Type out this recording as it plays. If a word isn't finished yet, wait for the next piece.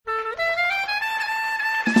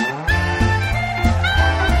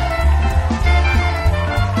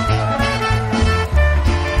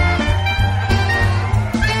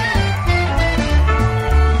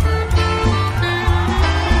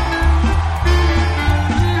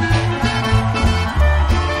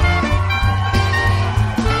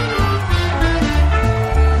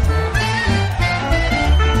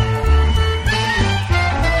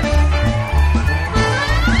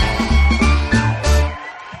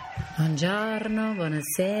Buongiorno,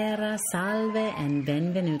 buonasera, salve, and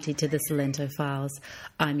benvenuti to the Salento Files.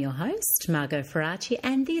 I'm your host, Margot Ferracci,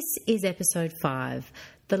 and this is episode 5,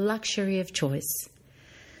 The Luxury of Choice.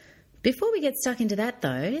 Before we get stuck into that,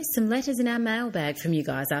 though, some letters in our mailbag from you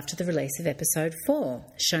guys after the release of episode 4,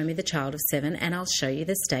 Show Me the Child of 7, and I'll show you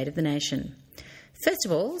the state of the nation. First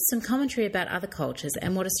of all, some commentary about other cultures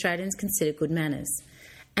and what Australians consider good manners.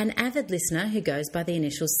 An avid listener who goes by the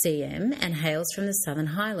initials CM and hails from the Southern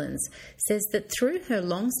Highlands says that through her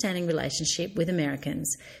long-standing relationship with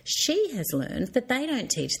Americans, she has learned that they don't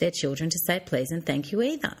teach their children to say please and thank you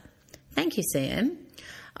either. Thank you, CM.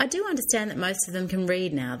 I do understand that most of them can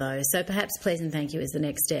read now, though, so perhaps please and thank you is the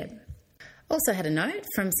next step. Also had a note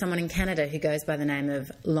from someone in Canada who goes by the name of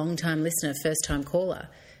long-time listener, first-time caller,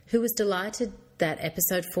 who was delighted that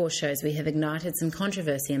episode 4 shows we have ignited some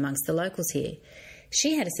controversy amongst the locals here.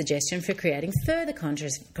 She had a suggestion for creating further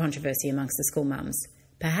controversy amongst the school mums.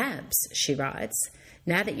 Perhaps, she writes,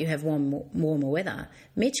 now that you have warmer weather,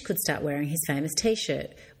 Mitch could start wearing his famous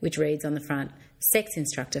T-shirt, which reads on the front, Sex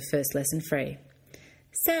Instructor First Lesson Free.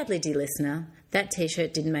 Sadly, dear listener, that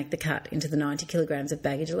T-shirt didn't make the cut into the 90 kilograms of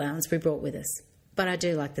baggage allowance we brought with us. But I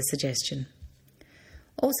do like the suggestion.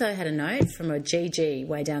 Also had a note from a GG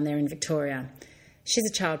way down there in Victoria. She's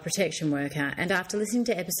a child protection worker and after listening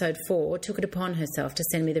to episode 4 took it upon herself to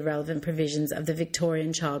send me the relevant provisions of the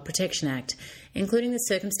Victorian Child Protection Act, including the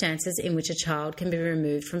circumstances in which a child can be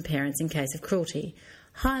removed from parents in case of cruelty,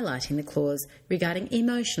 highlighting the clause regarding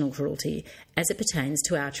emotional cruelty as it pertains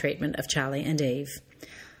to our treatment of Charlie and Eve.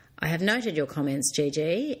 I have noted your comments,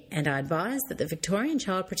 GG, and I advise that the Victorian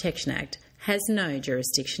Child Protection Act has no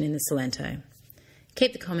jurisdiction in the Salento.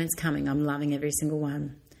 Keep the comments coming, I'm loving every single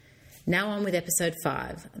one. Now on with episode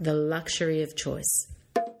 5, The Luxury of Choice.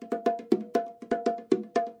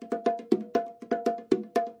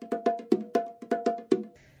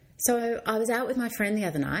 So I was out with my friend the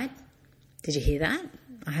other night. Did you hear that?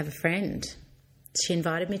 I have a friend. She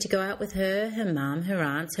invited me to go out with her mum, her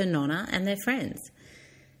aunts, her nonna and their friends.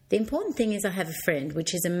 The important thing is I have a friend,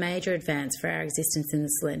 which is a major advance for our existence in the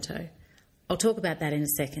Salento. I'll talk about that in a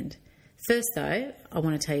second. First though, I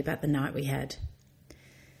want to tell you about the night we had.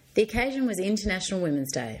 The occasion was International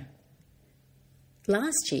Women's Day.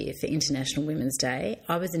 Last year, for International Women's Day,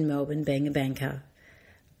 I was in Melbourne being a banker.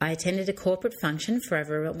 I attended a corporate function for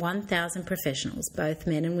over 1,000 professionals, both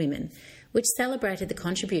men and women, which celebrated the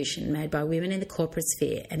contribution made by women in the corporate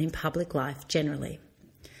sphere and in public life generally.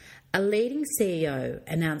 A leading CEO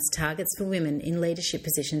announced targets for women in leadership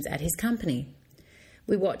positions at his company.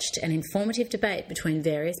 We watched an informative debate between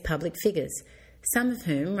various public figures, some of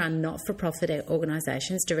whom run not-for-profit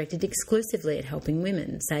organisations directed exclusively at helping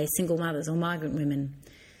women, say single mothers or migrant women.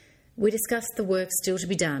 We discussed the work still to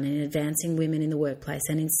be done in advancing women in the workplace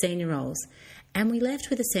and in senior roles, and we left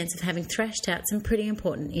with a sense of having thrashed out some pretty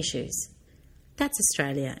important issues. That's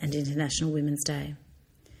Australia and International Women's Day.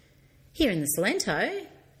 Here in the Salento,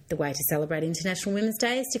 the way to celebrate International Women's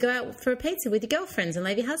Day is to go out for a pizza with your girlfriends and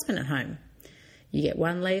leave your husband at home. You get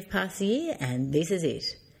one leave pass a year and this is it.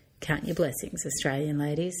 Count your blessings, Australian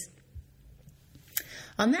ladies.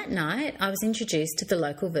 On that night, I was introduced to the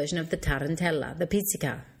local version of the tarantella, the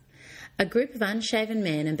pizzica. A group of unshaven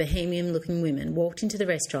men and bohemian-looking women walked into the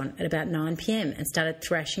restaurant at about 9 p.m. and started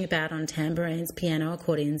thrashing about on tambourines, piano,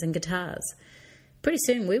 accordions and guitars. Pretty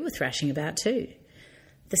soon we were thrashing about too.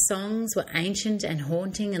 The songs were ancient and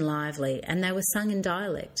haunting and lively, and they were sung in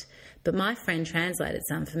dialect, but my friend translated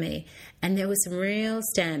some for me, and there were some real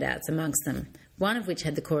standouts amongst them, one of which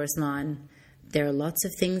had the chorus line, "There are lots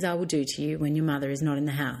of things I will do to you when your mother is not in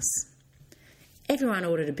the house." Everyone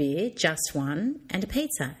ordered a beer, just one, and a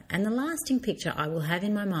pizza, and the lasting picture I will have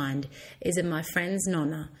in my mind is of my friend's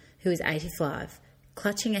nonna, who is 85,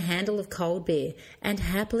 clutching a handle of cold beer and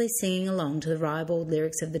happily singing along to the ribald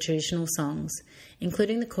lyrics of the traditional songs,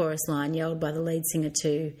 including the chorus line yelled by the lead singer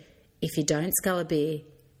to, "If you don't scull a beer,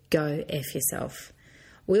 go F yourself."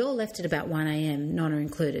 We all left at about 1 a.m, nonna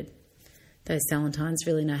included. Those Salentines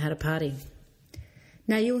really know how to party.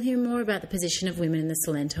 Now you'll hear more about the position of women in the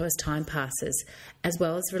Salento as time passes, as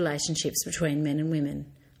well as relationships between men and women.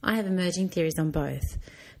 I have emerging theories on both,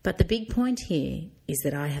 but the big point here is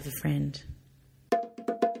that I have a friend.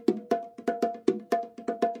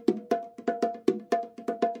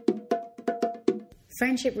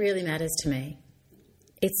 Friendship really matters to me.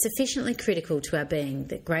 It's sufficiently critical to our being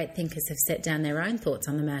that great thinkers have set down their own thoughts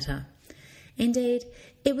on the matter. Indeed,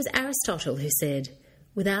 it was Aristotle who said,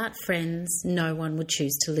 "Without friends, no one would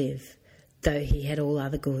choose to live, though he had all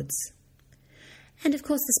other goods." And of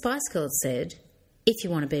course the Spice Girls said, "If you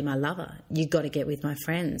want to be my lover, you've got to get with my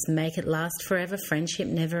friends. Make it last forever. Friendship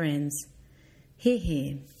never ends." Hear,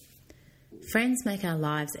 hear. Friends make our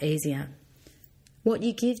lives easier. What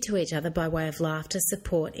you give to each other by way of laughter,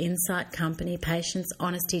 support, insight, company, patience,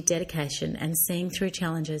 honesty, dedication, and seeing through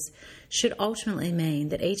challenges should ultimately mean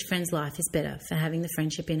that each friend's life is better for having the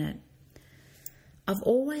friendship in it. I've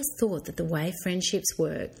always thought that the way friendships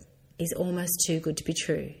work is almost too good to be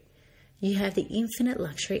true. You have the infinite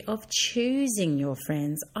luxury of choosing your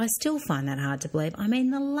friends. I still find that hard to believe. I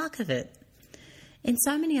mean, the luck of it. In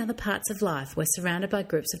so many other parts of life, we're surrounded by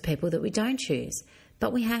groups of people that we don't choose,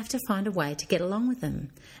 but we have to find a way to get along with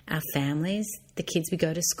them. Our families, the kids we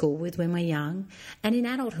go to school with when we're young, and in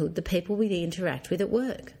adulthood, the people we interact with at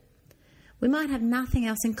work. We might have nothing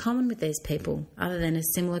else in common with these people other than a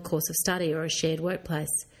similar course of study or a shared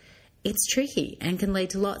workplace. It's tricky and can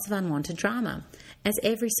lead to lots of unwanted drama, as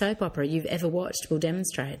every soap opera you've ever watched will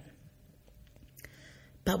demonstrate.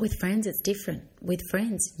 But with friends, it's different. With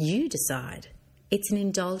friends, you decide. It's an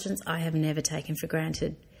indulgence I have never taken for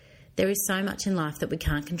granted. There is so much in life that we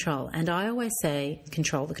can't control, and I always say,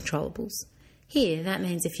 control the controllables. Here, that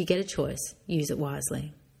means if you get a choice, use it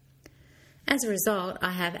wisely. As a result,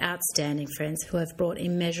 I have outstanding friends who have brought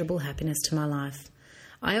immeasurable happiness to my life.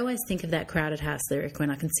 I always think of that Crowded House lyric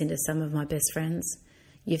when I consider some of my best friends.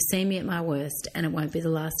 You've seen me at my worst, and it won't be the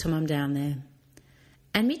last time I'm down there.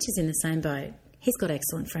 And Mitch is in the same boat. He's got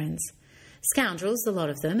excellent friends. Scoundrels, a lot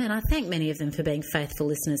of them, and I thank many of them for being faithful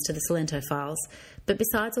listeners to the Salento files. But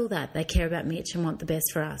besides all that, they care about Mitch and want the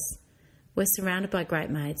best for us. We're surrounded by great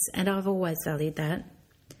mates, and I've always valued that.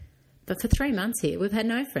 But for 3 months here, we've had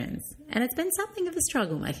no friends, and it's been something of a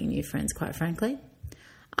struggle making new friends, quite frankly.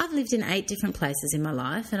 I've lived in 8 different places in my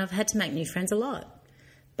life, and I've had to make new friends a lot.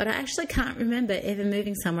 But I actually can't remember ever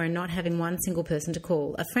moving somewhere and not having one single person to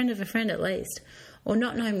call, a friend of a friend at least, or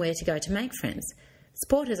not knowing where to go to make friends.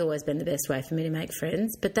 Sport has always been the best way for me to make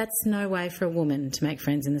friends, but that's no way for a woman to make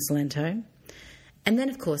friends in the Salento. And then,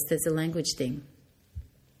 of course, there's the language thing.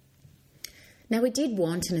 Now, we did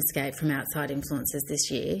want an escape from outside influences this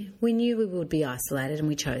year. We knew we would be isolated and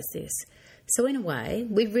we chose this. So in a way,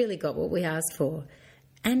 we really got what we asked for.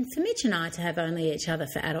 And for Mitch and I to have only each other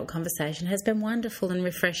for adult conversation has been wonderful and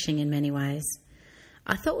refreshing in many ways.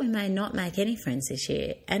 I thought we may not make any friends this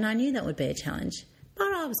year, and I knew that would be a challenge, but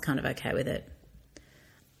I was kind of okay with it.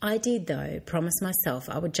 I did, though, promise myself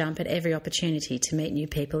I would jump at every opportunity to meet new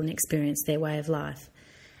people and experience their way of life.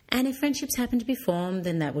 And if friendships happen to be formed,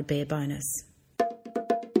 then that would be a bonus.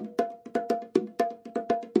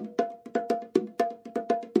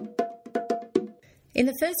 In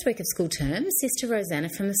the first week of school term, Sister Rosanna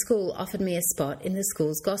from the school offered me a spot in the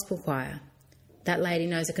school's gospel choir. That lady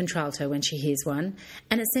knows a contralto when she hears one,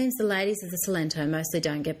 and it seems the ladies of the Salento mostly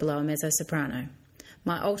don't get below a mezzo-soprano.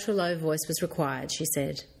 My ultra-low voice was required, she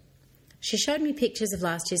said. She showed me pictures of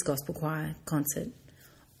last year's gospel choir concert.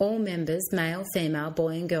 All members, male, female,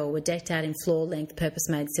 boy and girl, were decked out in floor-length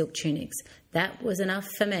purpose-made silk tunics. That was enough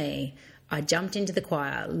for me. I jumped into the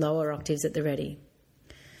choir, lower octaves at the ready.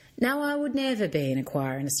 Now, I would never be in a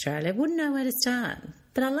choir in Australia, wouldn't know where to start.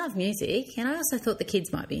 But I love music, and I also thought the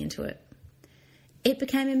kids might be into it. It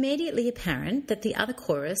became immediately apparent that the other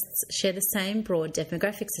chorists share the same broad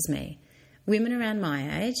demographics as me. Women around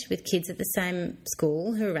my age, with kids at the same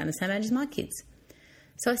school who are around the same age as my kids.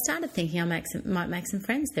 So I started thinking I might make some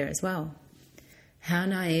friends there as well. How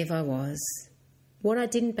naive I was. What I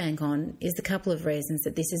didn't bank on is the couple of reasons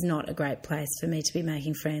that this is not a great place for me to be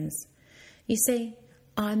making friends. You see,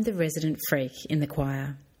 I'm the resident freak in the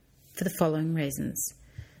choir for the following reasons.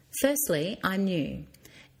 Firstly, I'm new.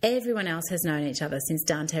 Everyone else has known each other since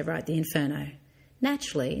Dante wrote the Inferno.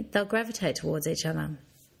 Naturally, they'll gravitate towards each other.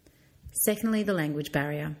 Secondly, the language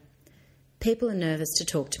barrier. People are nervous to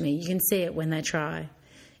talk to me. You can see it when they try.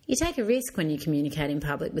 You take a risk when you communicate in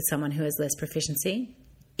public with someone who has less proficiency.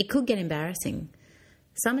 It could get embarrassing.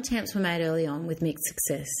 Some attempts were made early on with mixed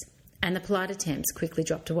success, and the polite attempts quickly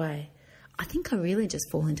dropped away. I think I really just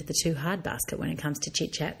fall into the too hard basket when it comes to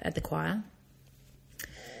chit-chat at the choir.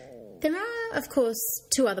 There are, of course,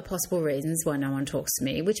 2 other possible reasons why no one talks to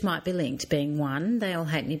me, which might be linked, being 1, they all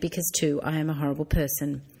hate me, because 2, I am a horrible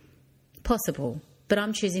person. Possible, but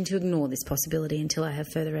I'm choosing to ignore this possibility until I have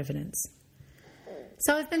further evidence.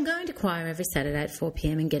 So I've been going to choir every Saturday at 4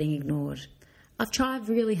 p.m. and getting ignored. I've tried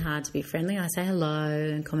really hard to be friendly. I say hello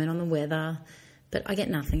and comment on the weather, but I get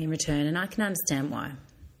nothing in return, and I can understand why.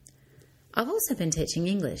 I've also been teaching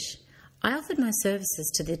English. I offered my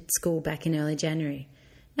services to the school back in early January.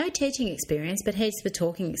 No teaching experience, but heaps of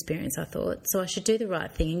talking experience, I thought, so I should do the right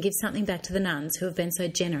thing and give something back to the nuns who have been so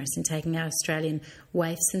generous in taking our Australian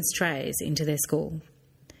waifs and strays into their school.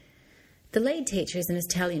 The lead teacher is an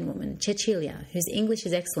Italian woman, Cecilia, whose English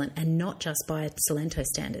is excellent and not just by Salento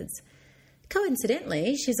standards.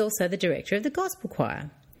 Coincidentally, she's also the director of the gospel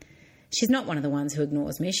choir. She's not one of the ones who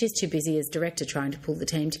ignores me. She's too busy as director trying to pull the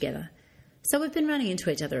team together. So we've been running into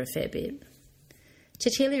each other a fair bit.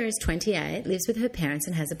 Cecilia is 28, lives with her parents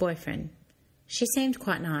and has a boyfriend. She seemed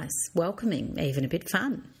quite nice, welcoming, even a bit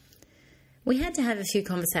fun. We had to have a few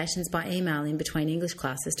conversations by email in between English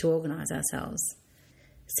classes to organise ourselves.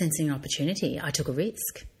 Sensing an opportunity, I took a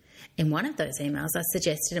risk. In one of those emails, I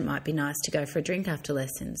suggested it might be nice to go for a drink after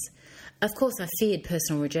lessons. Of course, I feared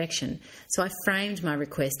personal rejection, so I framed my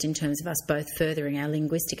request in terms of us both furthering our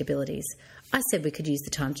linguistic abilities. I said we could use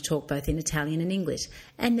the time to talk both in Italian and English,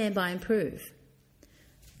 and thereby improve.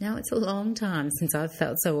 Now, it's a long time since I've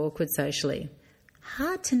felt so awkward socially.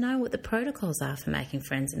 Hard to know what the protocols are for making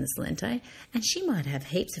friends in the Salento, and she might have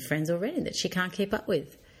heaps of friends already that she can't keep up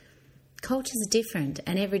with. Cultures are different,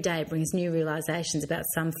 and every day brings new realisations about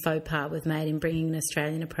some faux pas we've made in bringing an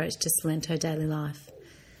Australian approach to Salento daily life.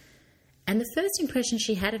 And the first impression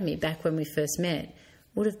she had of me back when we first met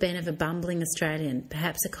would have been of a bumbling Australian,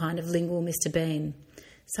 perhaps a kind of lingual Mr. Bean.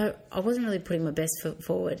 So I wasn't really putting my best foot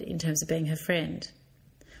forward in terms of being her friend.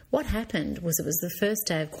 What happened was it was the first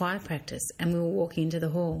day of choir practice and we were walking into the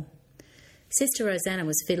hall. Sister Rosanna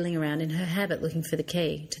was fiddling around in her habit looking for the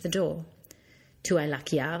key to the door. "Tu hai la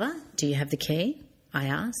chiave? Do you have the key?" I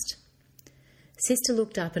asked. Sister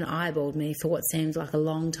looked up and eyeballed me for what seemed like a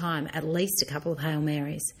long time, at least a couple of Hail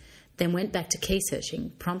Marys, then went back to key searching,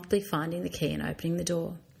 promptly finding the key and opening the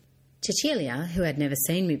door. Cecilia, who had never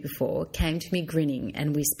seen me before, came to me grinning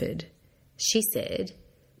and whispered. She said,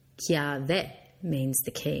 "Chiave means the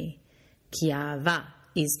key. Chiava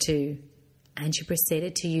is to..." And she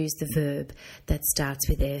proceeded to use the verb that starts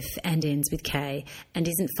with F and ends with K and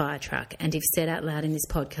isn't fire truck, and if said out loud in this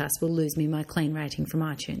podcast will lose me my clean rating from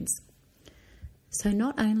iTunes. So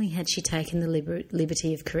not only had she taken the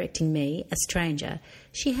liberty of correcting me, a stranger,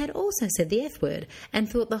 she had also said the F word and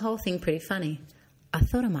thought the whole thing pretty funny. I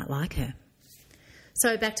thought I might like her.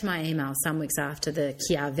 So back to my email some weeks after the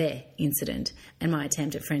Chiave incident and my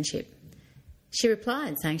attempt at friendship. She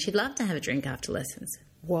replied saying she'd love to have a drink after lessons.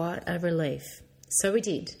 What a relief. So we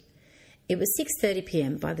did. It was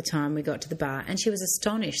 6:30pm by the time we got to the bar, and she was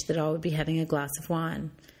astonished that I would be having a glass of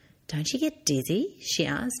wine. "Don't you get dizzy?" she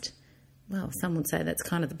asked. Well, some would say that's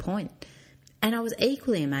kind of the point. And I was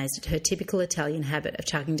equally amazed at her typical Italian habit of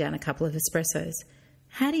chugging down a couple of espressos.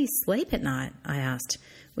 "How do you sleep at night?" I asked,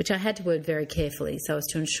 which I had to word very carefully so as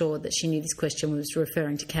to ensure that she knew this question was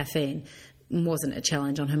referring to caffeine and wasn't a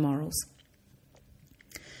challenge on her morals.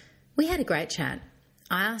 We had a great chat.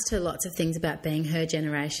 I asked her lots of things about being her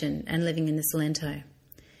generation and living in the Salento.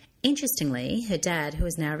 Interestingly, her dad, who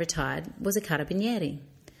is now retired, was a carabinieri.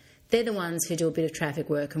 They're the ones who do a bit of traffic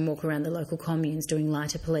work and walk around the local communes doing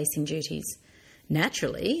lighter policing duties.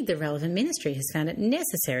 Naturally, the relevant ministry has found it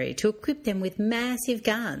necessary to equip them with massive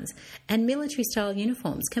guns and military-style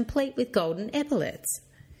uniforms complete with golden epaulets.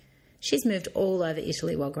 She's moved all over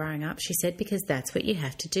Italy while growing up, she said, because that's what you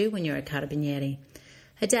have to do when you're a carabinieri.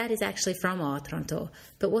 Her dad is actually from Otranto,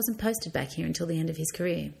 but wasn't posted back here until the end of his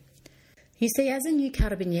career. You see, as a new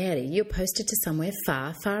carabinieri, you're posted to somewhere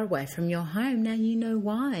far, far away from your home. Now you know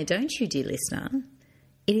why, don't you, dear listener?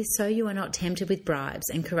 It is so you are not tempted with bribes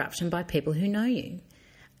and corruption by people who know you.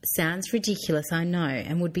 Sounds ridiculous, I know,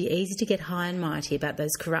 and would be easy to get high and mighty about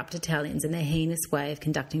those corrupt Italians and their heinous way of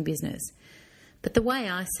conducting business. But the way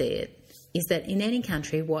I see it is that in any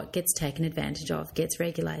country, what gets taken advantage of gets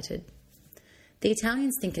regulated. The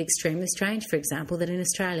Italians think it extremely strange, for example, that in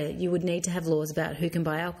Australia you would need to have laws about who can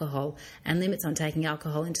buy alcohol and limits on taking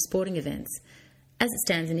alcohol into sporting events. As it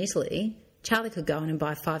stands in Italy, Charlie could go in and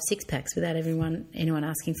buy 5 six-packs without anyone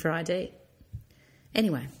asking for ID.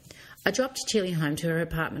 Anyway, I dropped Chili home to her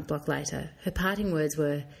apartment block later. Her parting words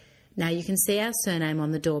were, "Now you can see our surname on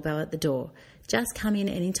the doorbell at the door. Just come in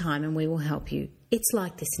any time and we will help you. It's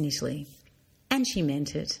like this in Italy." And she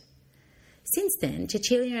meant it. Since then,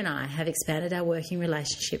 Cecilia and I have expanded our working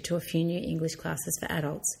relationship to a few new English classes for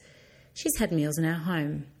adults. She's had meals in our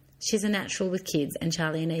home. She's a natural with kids, and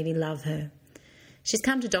Charlie and Evie love her. She's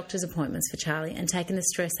come to doctor's appointments for Charlie and taken the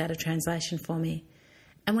stress out of translation for me.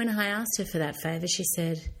 And when I asked her for that favour, she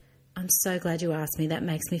said, "I'm so glad you asked me. That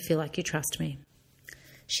makes me feel like you trust me."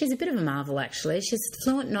 She's a bit of a marvel, actually. She's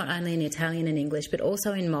fluent not only in Italian and English, but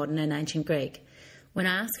also in modern and ancient Greek. When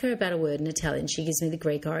I ask her about a word in Italian, she gives me the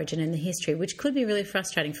Greek origin and the history, which could be really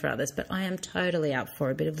frustrating for others, but I am totally up for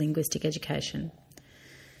a bit of linguistic education.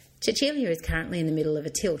 Cecilia is currently in the middle of a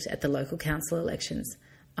tilt at the local council elections.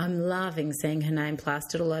 I'm loving seeing her name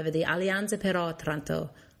plastered all over the Alleanza per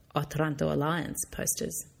Otranto Alliance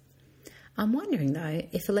posters. I'm wondering, though,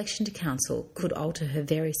 if election to council could alter her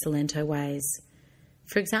very Salento ways.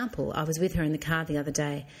 For example, I was with her in the car the other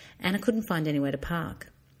day and I couldn't find anywhere to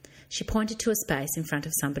park. She pointed to a space in front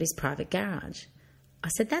of somebody's private garage. I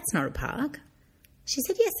said, "That's not a park." She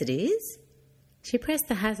said, "Yes, it is." She pressed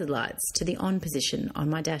the hazard lights to the on position on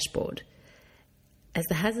my dashboard. As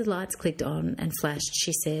the hazard lights clicked on and flashed,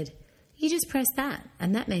 she said, "You just press that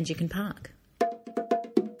and that means you can park."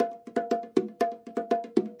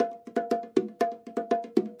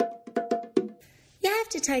 You have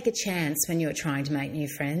to take a chance when you're trying to make new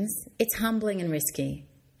friends. It's humbling and risky.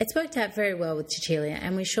 It's worked out very well with Cecilia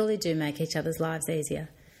and we surely do make each other's lives easier.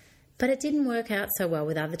 But it didn't work out so well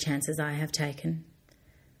with other chances I have taken.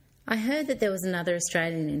 I heard that there was another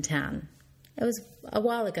Australian in town. It was a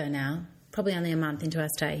while ago now, probably only a month into our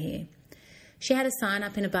stay here. She had a sign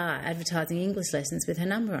up in a bar advertising English lessons with her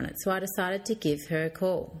number on it, so I decided to give her a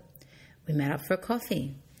call. We met up for a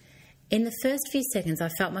coffee. In the first few seconds, I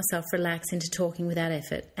felt myself relax into talking without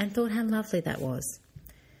effort and thought how lovely that was.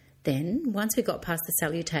 Then, once we got past the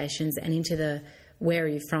salutations and into the "where are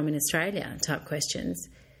you from in Australia" type questions,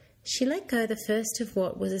 she let go the first of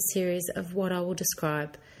what was a series of what I will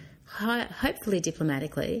describe, hopefully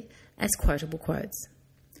diplomatically, as quotable quotes.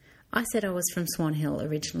 I said I was from Swan Hill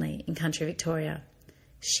originally, in country Victoria.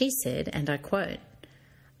 She said, and I quote,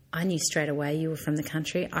 "I knew straight away you were from the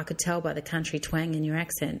country. I could tell by the country twang in your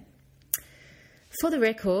accent." For the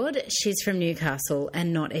record, she's from Newcastle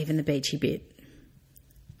and not even the beachy bit.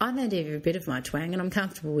 I've earned every bit of my twang and I'm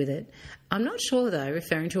comfortable with it. I'm not sure, though,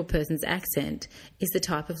 referring to a person's accent is the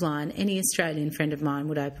type of line any Australian friend of mine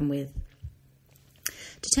would open with.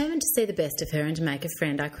 Determined to see the best of her and to make a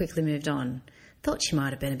friend, I quickly moved on. Thought she might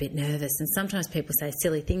have been a bit nervous, and sometimes people say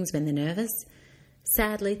silly things when they're nervous.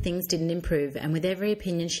 Sadly, things didn't improve, and with every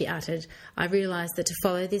opinion she uttered, I realised that to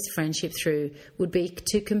follow this friendship through would be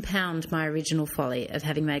to compound my original folly of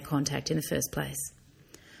having made contact in the first place.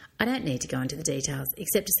 I don't need to go into the details,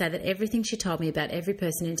 except to say that everything she told me about every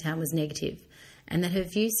person in town was negative, and that her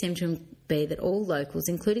view seemed to be that all locals,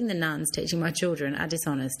 including the nuns teaching my children, are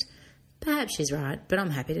dishonest. Perhaps she's right, but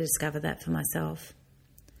I'm happy to discover that for myself.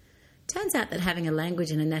 Turns out that having a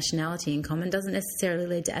language and a nationality in common doesn't necessarily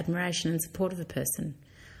lead to admiration and support of a person.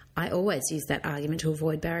 I always use that argument to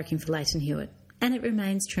avoid barracking for Leighton Hewitt, and it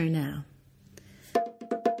remains true now.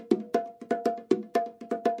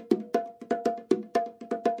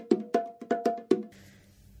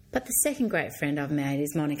 But the second great friend I've made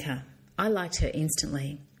is Monica. I liked her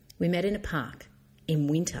instantly. We met in a park, in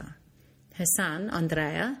winter. Her son,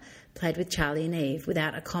 Andrea, played with Charlie and Eve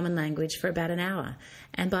without a common language for about an hour,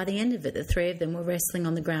 and by the end of it the three of them were wrestling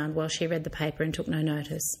on the ground while she read the paper and took no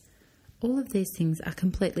notice. All of these things are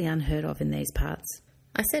completely unheard of in these parts.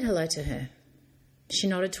 I said hello to her. She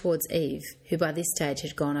nodded towards Eve, who by this stage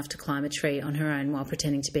had gone off to climb a tree on her own while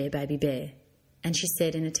pretending to be a baby bear, and she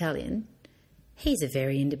said in Italian, "He's a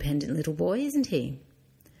very independent little boy, isn't he?"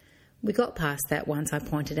 We got past that once I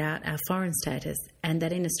pointed out our foreign status and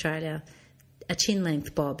that in Australia a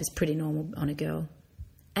chin-length bob is pretty normal on a girl.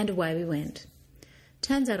 And away we went.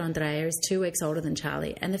 Turns out Andrea is 2 weeks older than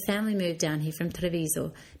Charlie, and the family moved down here from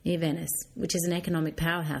Treviso, near Venice, which is an economic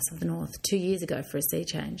powerhouse of the north, 2 years ago for a sea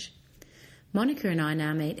change. Monica and I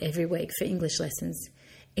now meet every week for English lessons.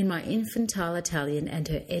 In my infantile Italian and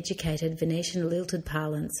her educated Venetian lilted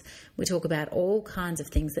parlance, we talk about all kinds of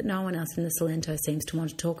things that no one else in the Salento seems to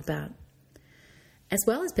want to talk about. As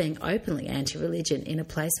well as being openly anti-religion in a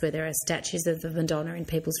place where there are statues of the Madonna in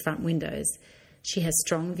people's front windows, she has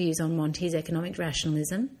strong views on Monti's economic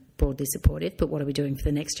rationalism, broadly supportive, but what are we doing for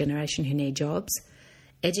the next generation who need jobs?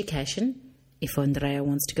 Education, if Andrea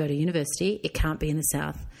wants to go to university, it can't be in the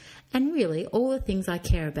south. And really, all the things I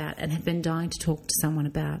care about and have been dying to talk to someone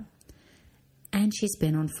about. And she's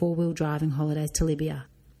been on 4-wheel driving holidays to Libya.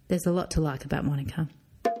 There's a lot to like about Monica.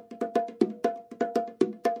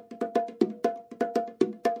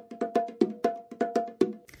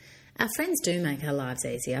 Our friends do make our lives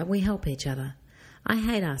easier. We help each other. I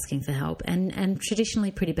hate asking for help and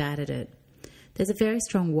traditionally pretty bad at it. There's a very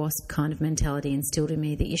strong WASP kind of mentality instilled in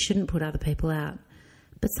me that you shouldn't put other people out.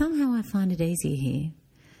 But somehow I find it easier here.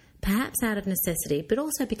 Perhaps out of necessity, but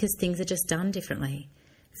also because things are just done differently.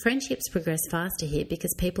 Friendships progress faster here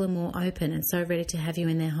because people are more open and so ready to have you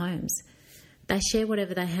in their homes. They share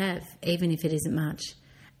whatever they have, even if it isn't much.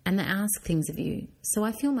 And they ask things of you, so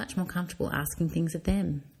I feel much more comfortable asking things of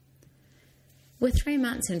them. We're 3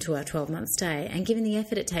 months into our 12-month stay, and given the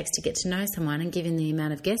effort it takes to get to know someone and given the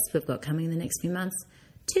amount of guests we've got coming in the next few months,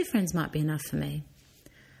 2 friends might be enough for me.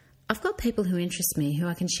 I've got people who interest me, who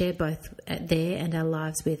I can share both their and our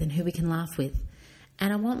lives with and who we can laugh with,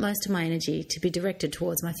 and I want most of my energy to be directed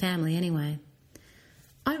towards my family anyway.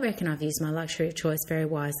 I reckon I've used my luxury of choice very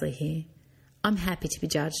wisely here. I'm happy to be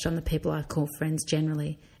judged on the people I call friends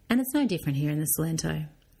generally, and it's no different here in the Salento.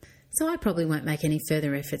 So I probably won't make any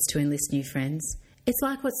further efforts to enlist new friends. It's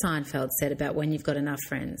like what Seinfeld said about when you've got enough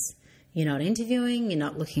friends. You're not interviewing, you're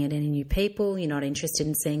not looking at any new people, you're not interested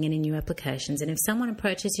in seeing any new applications. And if someone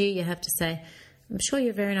approaches you, you have to say, I'm sure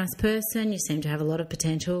you're a very nice person, you seem to have a lot of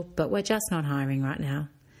potential, but we're just not hiring right now.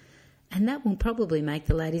 And that will probably make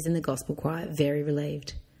the ladies in the gospel choir very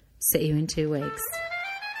relieved. See you in 2 weeks.